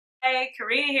Hey,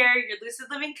 Karina here, your Lucid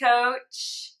Living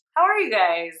coach. How are you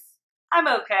guys? I'm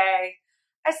okay.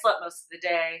 I slept most of the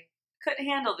day. Couldn't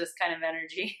handle this kind of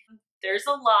energy. There's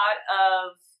a lot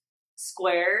of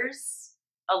squares,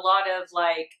 a lot of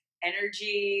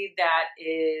energy that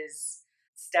is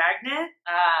stagnant.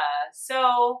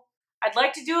 So I'd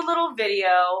like to do a little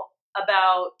video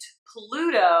about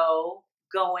Pluto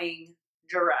going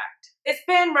direct. It's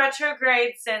been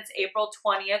retrograde since April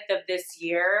 20th of this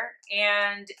year,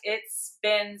 and it's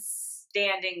been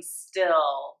standing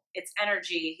still, its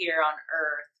energy here on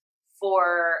Earth,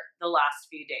 for the last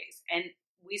few days. And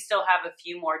we still have a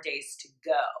few more days to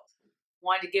go.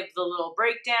 Wanted to give the little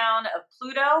breakdown of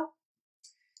Pluto.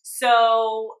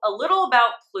 So a little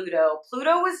about Pluto.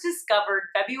 Pluto was discovered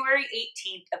February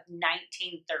 18th of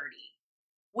 1930.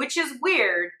 Which is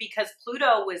weird because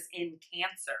Pluto was in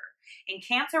Cancer, and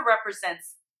Cancer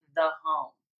represents the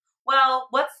home. Well,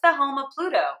 what's the home of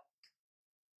Pluto?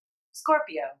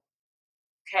 Scorpio.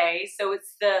 Okay, so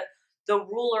it's the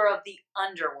ruler of the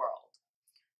underworld.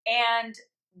 And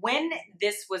when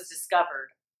this was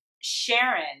discovered,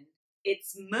 Charon,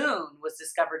 its moon, was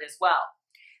discovered as well.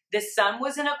 The sun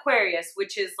was in Aquarius,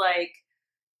 which is like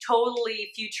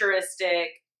totally futuristic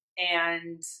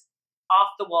and off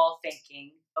the wall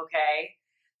thinking. Okay,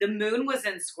 the moon was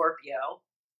in Scorpio,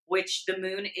 which the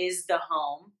moon is the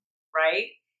home, right?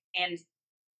 And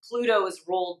Pluto is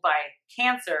ruled by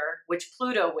Cancer, which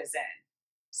Pluto was in.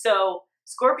 So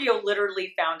Scorpio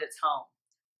literally found its home,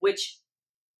 which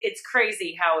it's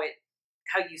crazy how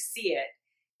you see it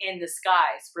in the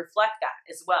skies reflect that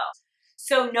as well.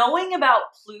 So knowing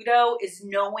about Pluto is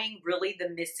knowing really the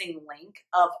missing link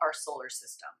of our solar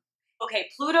system. Okay,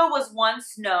 Pluto was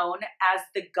once known as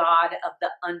the god of the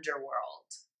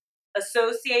underworld,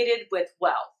 associated with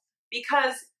wealth,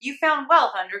 because you found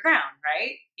wealth underground,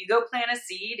 right? You go plant a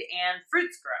seed and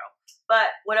fruits grow. But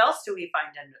what else do we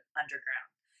find underground?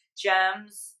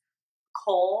 Gems,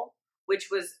 coal, which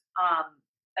was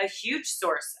a huge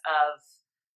source of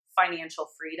financial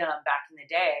freedom back in the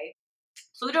day.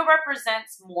 Pluto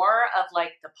represents more of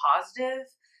like the positive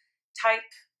type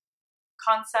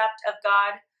concept of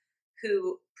God,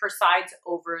 who presides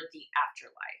over the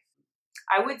afterlife.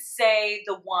 I would say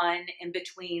the one in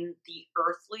between the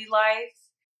earthly life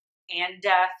and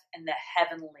death and the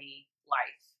heavenly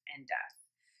life and death.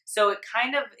 So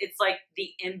it's like the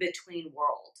in-between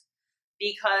world,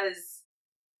 because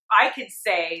I could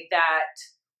say that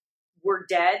we're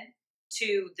dead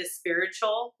to the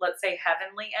spiritual, let's say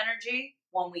heavenly energy,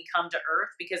 when we come to earth,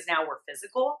 because now we're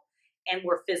physical and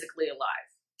we're physically alive.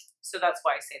 So that's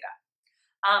why I say that.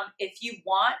 If you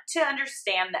want to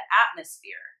understand the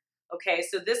atmosphere, okay,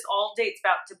 so this all dates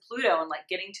back to Pluto and like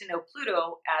getting to know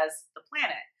Pluto as the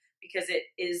planet, because it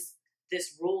is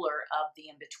this ruler of the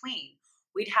in-between.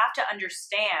 We'd have to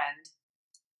understand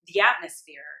the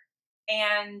atmosphere,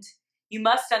 and you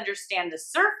must understand the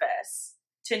surface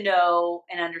to know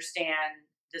and understand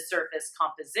the surface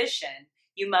composition.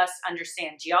 You must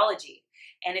understand geology.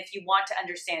 And if you want to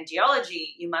understand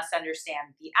geology, you must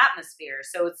understand the atmosphere.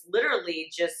 So it's literally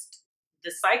just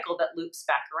the cycle that loops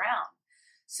back around.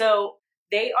 So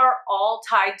they are all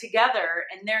tied together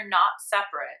and they're not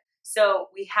separate. So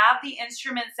we have the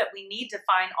instruments that we need to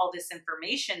find all this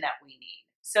information that we need.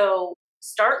 So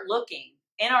start looking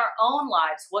in our own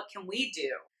lives. What can we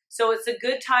do? So it's a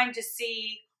good time to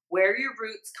see where your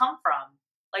roots come from.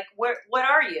 Like, what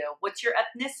are you? What's your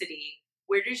ethnicity?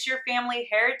 Where does your family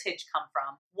heritage come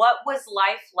from? What was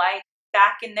life like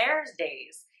back in their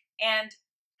days? And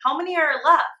how many are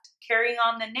left carrying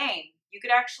on the name? You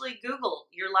could actually Google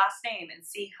your last name and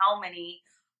see how many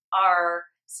are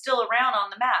still around on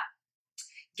the map.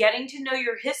 Getting to know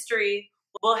your history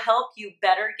will help you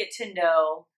better get to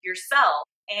know yourself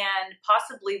and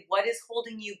possibly what is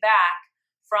holding you back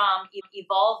from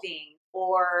evolving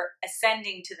or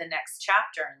ascending to the next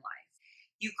chapter in life.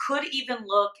 You could even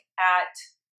look at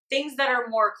things that are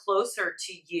more closer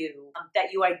to you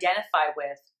that you identify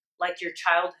with, like your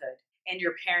childhood and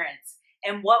your parents.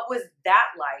 And what was that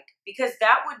like? Because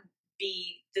that would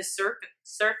be the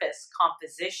surface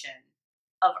composition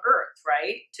of Earth,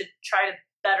 right? To try to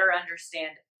better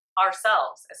understand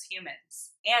ourselves as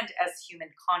humans and as human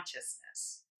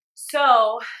consciousness.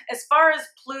 So as far as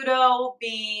Pluto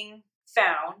being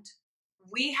found,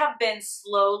 we have been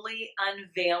slowly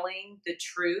unveiling the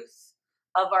truth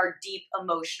of our deep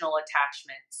emotional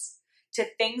attachments to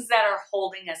things that are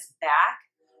holding us back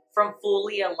from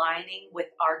fully aligning with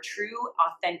our true,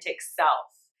 authentic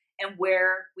self and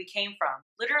where we came from.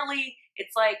 Literally,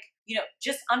 it's like,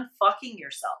 just unfucking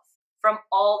yourself from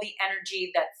all the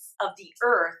energy that's of the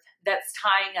earth that's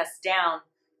tying us down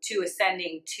to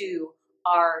ascending to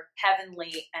our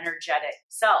heavenly energetic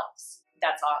selves.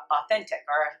 That's authentic,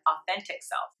 our authentic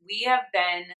self. We have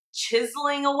been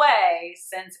chiseling away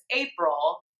since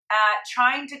April at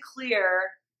trying to clear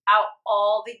out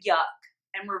all the yuck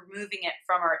and removing it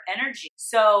from our energy.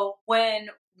 So when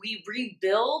we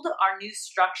rebuild our new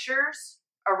structures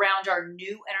around our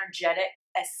new energetic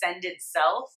ascended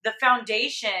self, the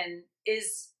foundation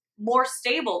is more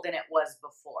stable than it was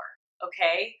before,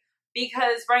 okay?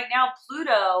 Because right now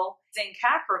Pluto is in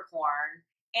Capricorn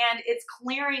and it's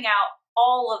clearing out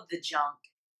all of the junk.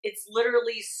 It's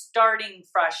literally starting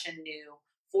fresh and new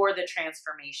for the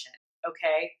transformation,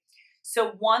 okay?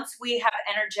 So once we have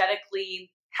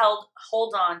energetically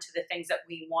hold on to the things that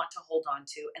we want to hold on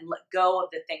to and let go of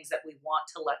the things that we want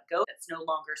to let go that's no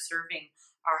longer serving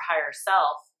our higher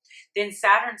self, then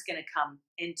Saturn's going to come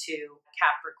into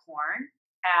Capricorn.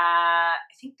 I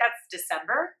think that's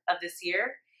December of this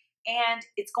year, and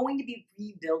it's going to be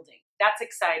rebuilding. That's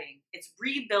exciting. It's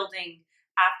rebuilding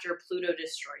after Pluto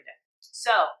destroyed it.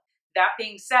 So that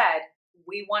being said,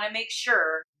 we want to make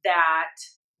sure that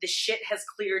the shit has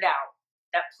cleared out,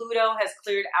 that Pluto has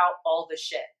cleared out all the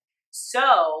shit.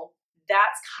 So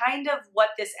that's kind of what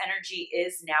this energy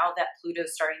is now that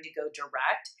Pluto's starting to go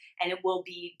direct, and it will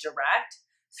be direct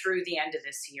through the end of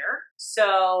this year.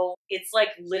 So it's like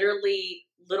literally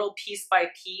little piece by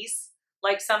piece.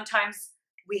 Like sometimes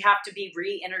we have to be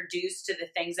reintroduced to the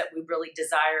things that we really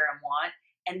desire and want.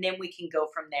 And then we can go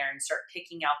from there and start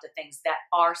picking out the things that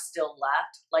are still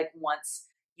left, like once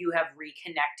you have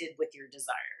reconnected with your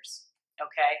desires,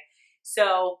 okay?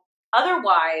 So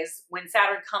otherwise, when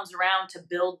Saturn comes around to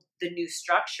build the new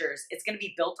structures, it's going to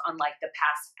be built on like the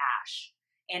past ash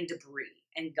and debris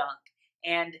and gunk.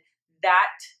 And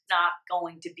that's not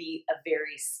going to be a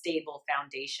very stable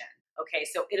foundation, okay?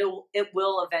 So it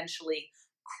will eventually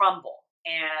crumble,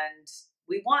 and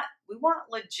we want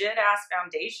legit ass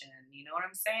foundation. You know what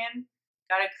I'm saying?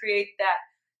 Got to create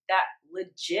that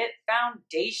legit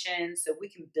foundation so we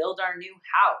can build our new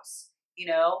house, you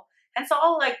know? And so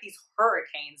all like these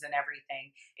hurricanes and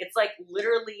everything, it's like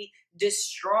literally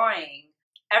destroying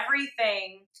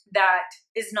everything that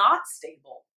is not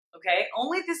stable, okay?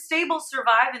 Only the stable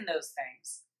survive in those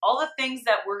things. All the things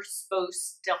that we're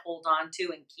supposed to hold on to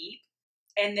and keep,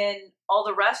 and then all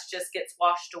the rest just gets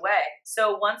washed away.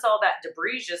 So once all that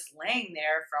debris is just laying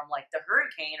there from like the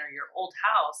hurricane or your old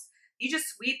house, you just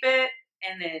sweep it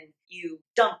and then you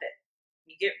dump it.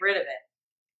 You get rid of it.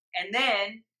 And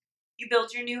then you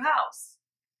build your new house.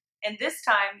 And this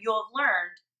time you'll have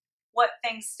learned what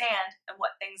things stand and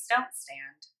what things don't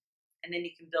stand. And then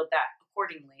you can build that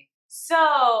accordingly.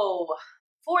 So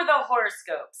for the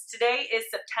horoscopes, today is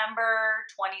September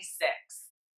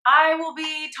 26th. I will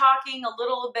be talking a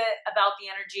little bit about the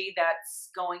energy that's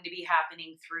going to be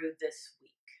happening through this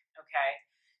week, okay?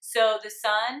 So the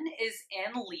sun is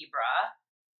in Libra,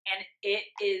 and it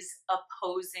is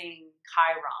opposing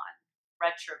Chiron,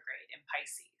 retrograde in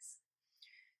Pisces.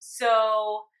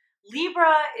 So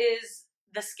Libra is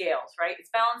the scales, right? It's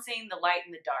balancing the light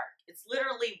and the dark. It's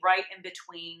literally right in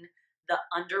between the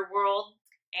underworld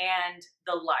and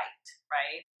the light,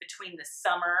 right? Between the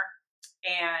summer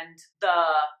and the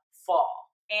fall.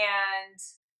 And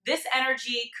this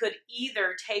energy could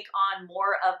either take on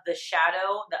more of the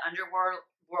shadow, the underworld,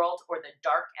 or the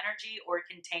dark energy, or it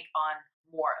can take on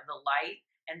more of the light.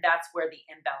 And that's where the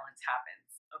imbalance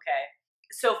happens, okay?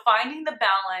 So finding the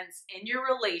balance in your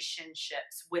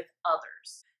relationships with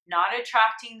others, not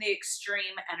attracting the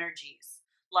extreme energies,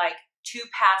 like too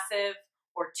passive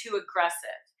or too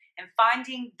aggressive, and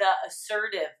finding the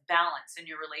assertive balance in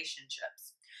your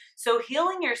relationships. So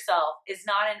healing yourself is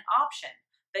not an option,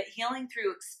 but healing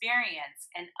through experience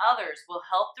and others will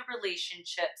help the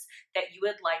relationships that you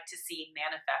would like to see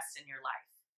manifest in your life.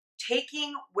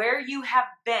 Taking where you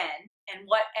have been and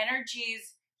what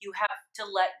energies you have to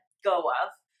let go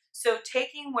of. So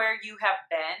taking where you have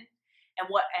been and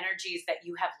what energies that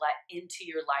you have let into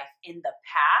your life in the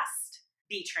past,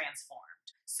 be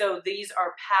transformed. So these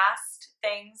are past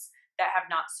things that have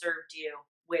not served you,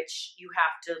 which you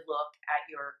have to look at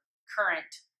your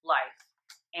current life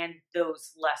and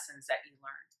those lessons that you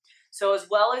learned. So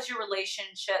as well as your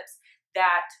relationships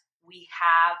that we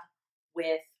have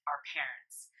with our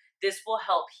parents. This will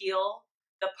help heal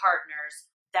the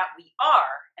partners that we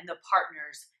are and the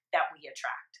partners that we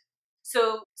attract.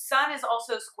 So Sun is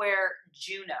also square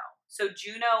Juno. So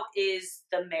Juno is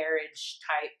the marriage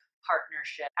type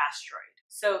partnership asteroid.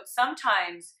 So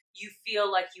sometimes you feel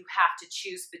like you have to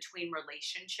choose between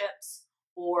relationships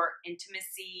or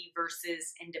intimacy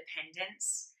versus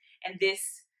independence. And this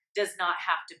does not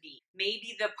have to be.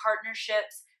 Maybe the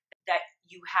partnerships that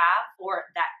you have or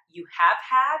that you have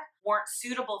had weren't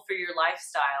suitable for your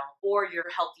lifestyle or your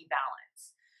healthy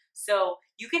balance. So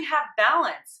you can have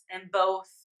balance in both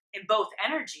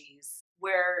energies,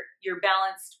 where you're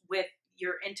balanced with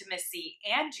your intimacy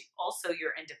and also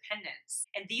your independence.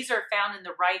 And these are found in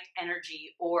the right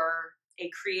energy or a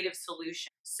creative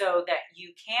solution so that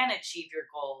you can achieve your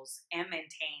goals and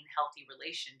maintain healthy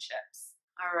relationships.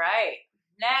 All right,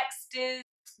 next is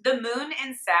the moon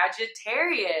in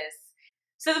Sagittarius.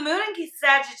 So the moon in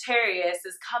Sagittarius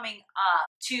is coming up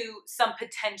to some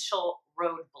potential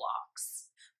roadblocks,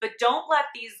 but don't let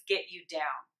these get you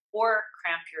down or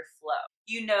cramp your flow.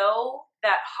 You know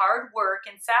that hard work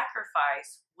and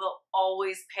sacrifice will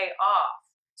always pay off.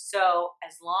 So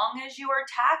as long as you are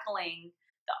tackling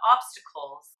the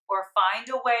obstacles or find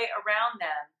a way around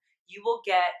them, you will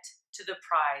get to the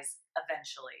prize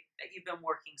eventually that you've been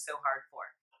working so hard for.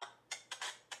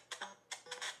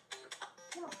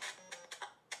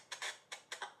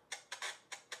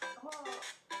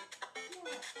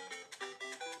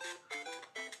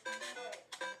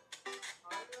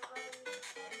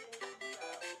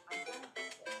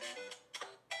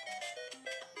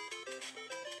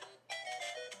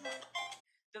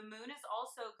 The moon is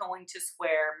also going to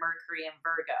square Mercury and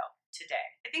Virgo today.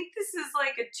 I think this is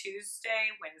like a Tuesday,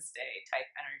 Wednesday type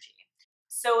energy.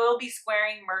 So it'll be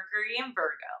squaring Mercury and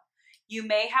Virgo. You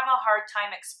may have a hard time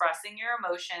expressing your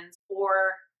emotions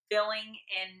or feeling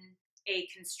in a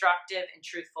constructive and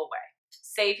truthful way.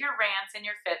 Save your rants and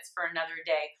your fits for another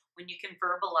day when you can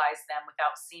verbalize them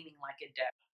without seeming like a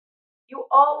dick. You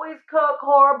always cook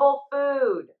horrible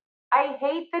food. I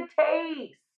hate the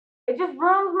taste. It just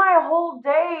ruins my whole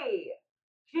day.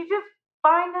 Should you just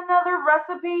find another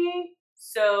recipe?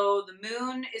 So the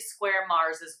moon is square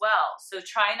Mars as well. So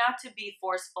try not to be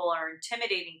forceful or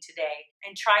intimidating today,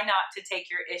 and try not to take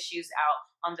your issues out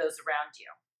on those around you.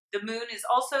 The moon is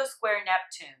also square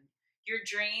Neptune. Your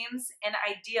dreams and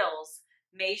ideals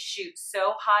may shoot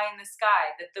so high in the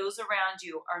sky that those around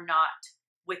you are not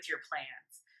with your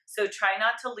plans. So try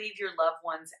not to leave your loved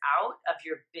ones out of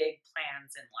your big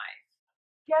plans in life.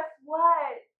 Guess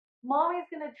what? Mommy's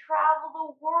gonna travel the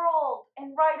world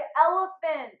and ride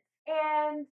elephants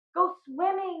and go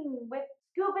swimming with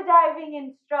scuba diving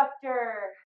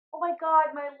instructor. Oh my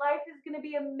God, my life is gonna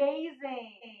be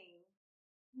amazing.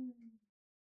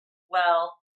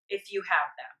 Well, if you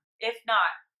have them. If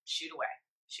not, shoot away.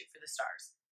 Shoot for the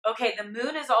stars. Okay, the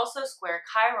moon is also square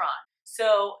Chiron.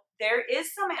 So there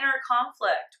is some inner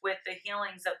conflict with the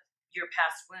healings of your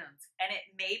past wounds, and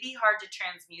it may be hard to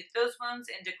transmute those wounds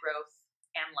into growth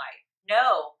and light.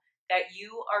 Know that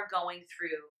you are going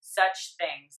through such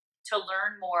things to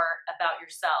learn more about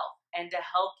yourself and to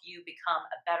help you become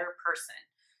a better person.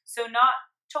 So not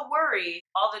to worry,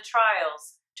 all the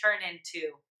trials turn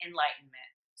into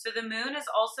enlightenment. So the moon is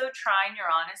also trine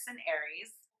Uranus and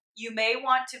Aries. You may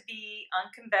want to be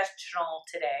unconventional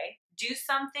today. Do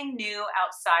something new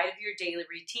outside of your daily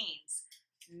routines.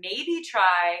 Maybe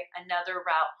try another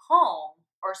route home,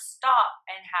 or stop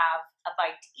and have a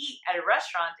bite to eat at a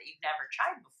restaurant that you've never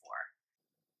tried before.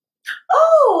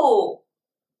 Oh,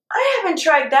 I haven't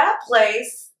tried that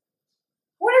place.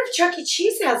 I wonder if Chuck E.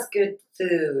 Cheese has good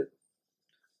food.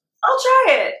 I'll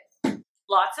try it.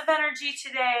 Lots of energy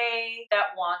today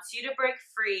that wants you to break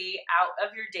free out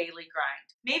of your daily grind.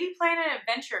 Maybe plan an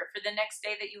adventure for the next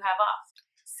day that you have off.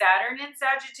 Saturn in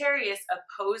Sagittarius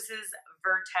opposes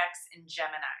Vertex in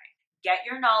Gemini. Get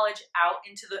your knowledge out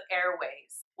into the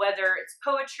airways, whether it's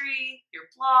poetry, your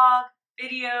blog,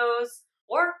 videos,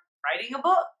 or writing a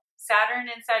book. Saturn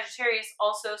in Sagittarius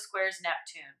also squares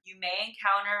Neptune. You may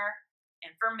encounter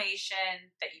information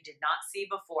that you did not see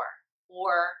before,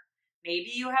 or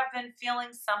maybe you have been feeling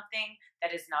something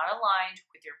that is not aligned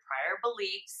with your prior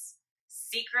beliefs.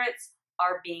 Secrets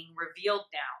are being revealed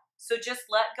now. So just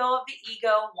let go of the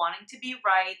ego wanting to be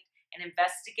right and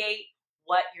investigate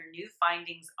what your new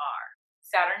findings are.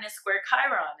 Saturn is square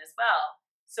Chiron as well.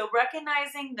 So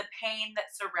recognizing the pain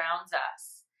that surrounds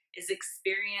us is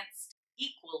experienced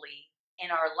equally in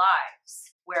our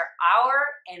lives, where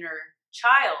our inner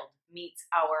child meets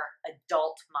our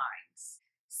adult minds.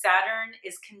 Saturn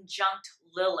is conjunct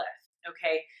Lilith,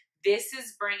 okay? This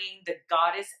is bringing the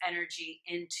goddess energy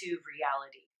into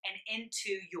reality and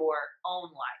into your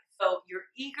own life. So your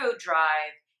ego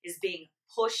drive is being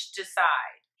pushed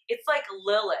aside. It's like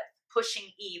Lilith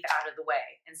pushing Eve out of the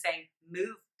way and saying,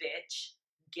 move, bitch,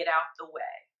 get out the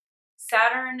way.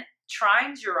 Saturn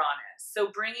trines Uranus, so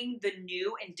bringing the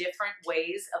new and different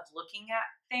ways of looking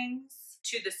at things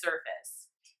to the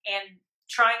surface, and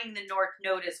trining the North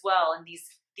Node as well, and these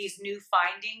new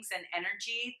findings and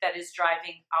energy that is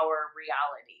driving our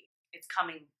reality. It's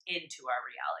coming into our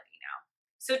reality now.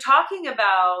 So talking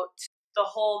about the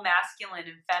whole masculine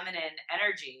and feminine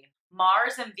energy,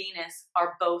 Mars and Venus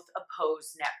are both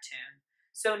opposed Neptune.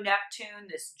 So Neptune,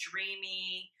 this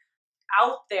dreamy,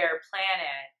 out there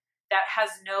planet that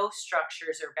has no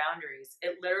structures or boundaries.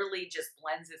 It literally just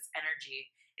blends its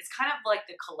energy. It's kind of like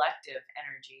the collective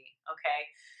energy, okay?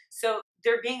 So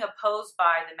they're being opposed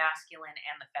by the masculine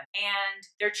and the feminine. And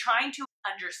they're trying to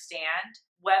understand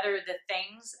whether the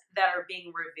things that are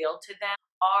being revealed to them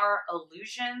are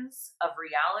illusions of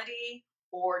reality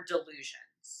or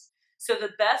delusions. So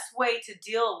the best way to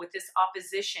deal with this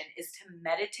opposition is to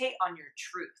meditate on your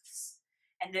truths.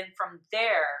 And then from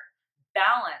there,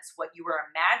 balance what you are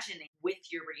imagining with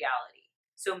your reality.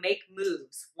 So make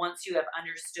moves once you have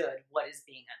understood what is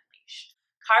being unleashed.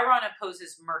 Chiron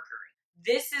opposes Mercury.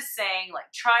 This is saying,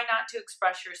 like, try not to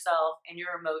express yourself and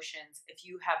your emotions if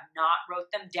you have not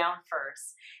wrote them down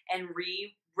first and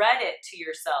reread it to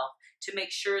yourself to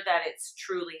make sure that it's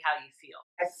truly how you feel.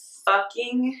 I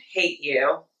fucking hate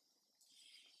you.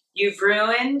 You've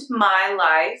ruined my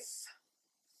life.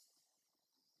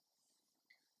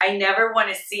 I never want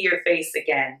to see your face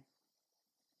again.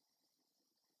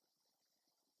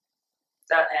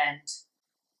 The end.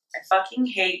 I fucking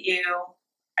hate you.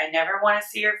 I never want to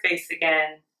see your face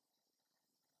again.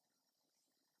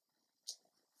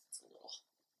 It's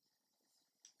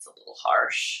a little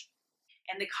harsh.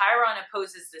 And the Chiron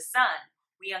opposes the Sun.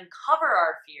 We uncover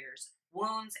our fears,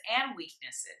 wounds, and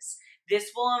weaknesses.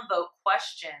 This will invoke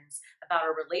questions about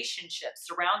our relationships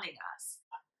surrounding us.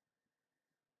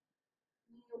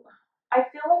 I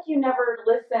feel like you never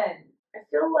listen. I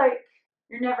feel like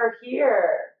you're never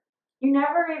here. You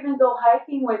never even go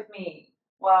hiking with me.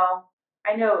 Well,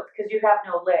 I know it's because you have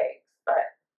no legs,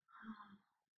 but...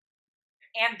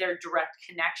 And their direct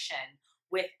connection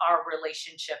with our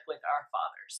relationship with our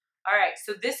fathers. All right,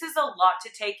 so this is a lot to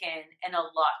take in and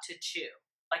a lot to chew.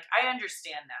 Like, I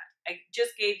understand that. I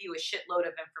just gave you a shitload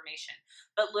of information.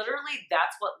 But literally,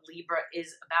 that's what Libra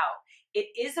is about.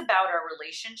 It is about our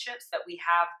relationships that we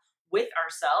have with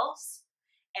ourselves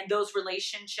and those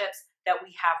relationships that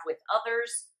we have with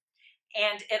others.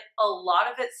 And a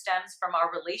lot of it stems from our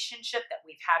relationship that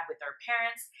we've had with our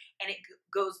parents, and it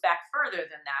goes back further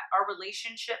than that. Our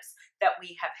relationships that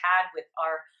we have had with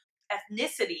our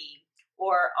ethnicity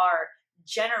or our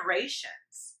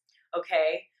generations,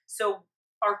 okay? So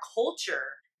our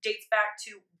culture dates back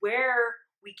to where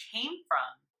we came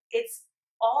from. It's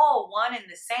all one and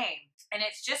the same. And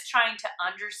it's just trying to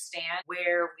understand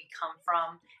where we come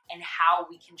from and how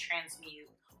we can transmute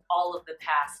all of the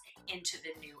past into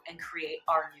the new and create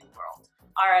our new world.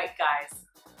 All right, guys,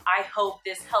 I hope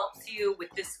this helps you with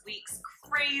this week's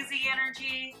crazy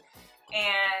energy.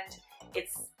 And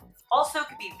it's also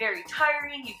could be very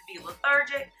tiring. You could be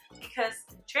lethargic because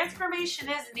transformation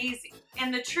isn't easy.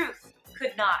 And the truth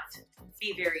could not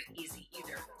be very easy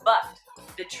either. But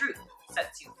the truth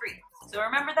sets you free. So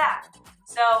remember that.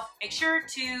 So make sure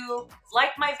to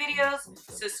like my videos,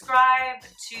 subscribe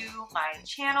to my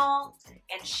channel,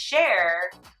 and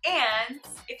share. And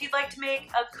if you'd like to make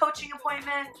a coaching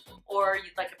appointment, or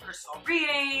you'd like a personal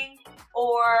reading,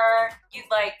 or you'd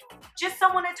like just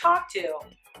someone to talk to,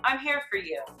 I'm here for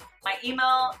you. My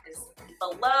email is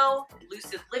below,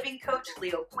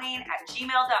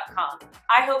 lucidlivingcoach.leoqueen@gmail.com.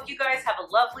 I hope you guys have a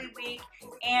lovely week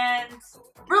and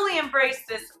really embrace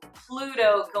this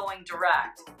Pluto going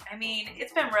direct. I mean,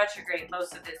 it's been retrograde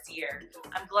most of this year.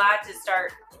 I'm glad to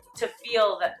start to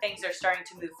feel that things are starting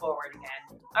to move forward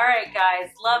again. All right,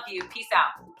 guys, love you. Peace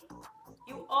out.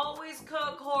 You always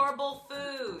cook horrible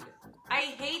food. I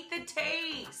hate the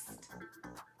taste.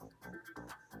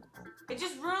 It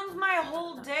just ruins my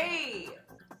whole day.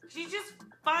 Could you just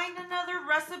find another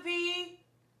recipe?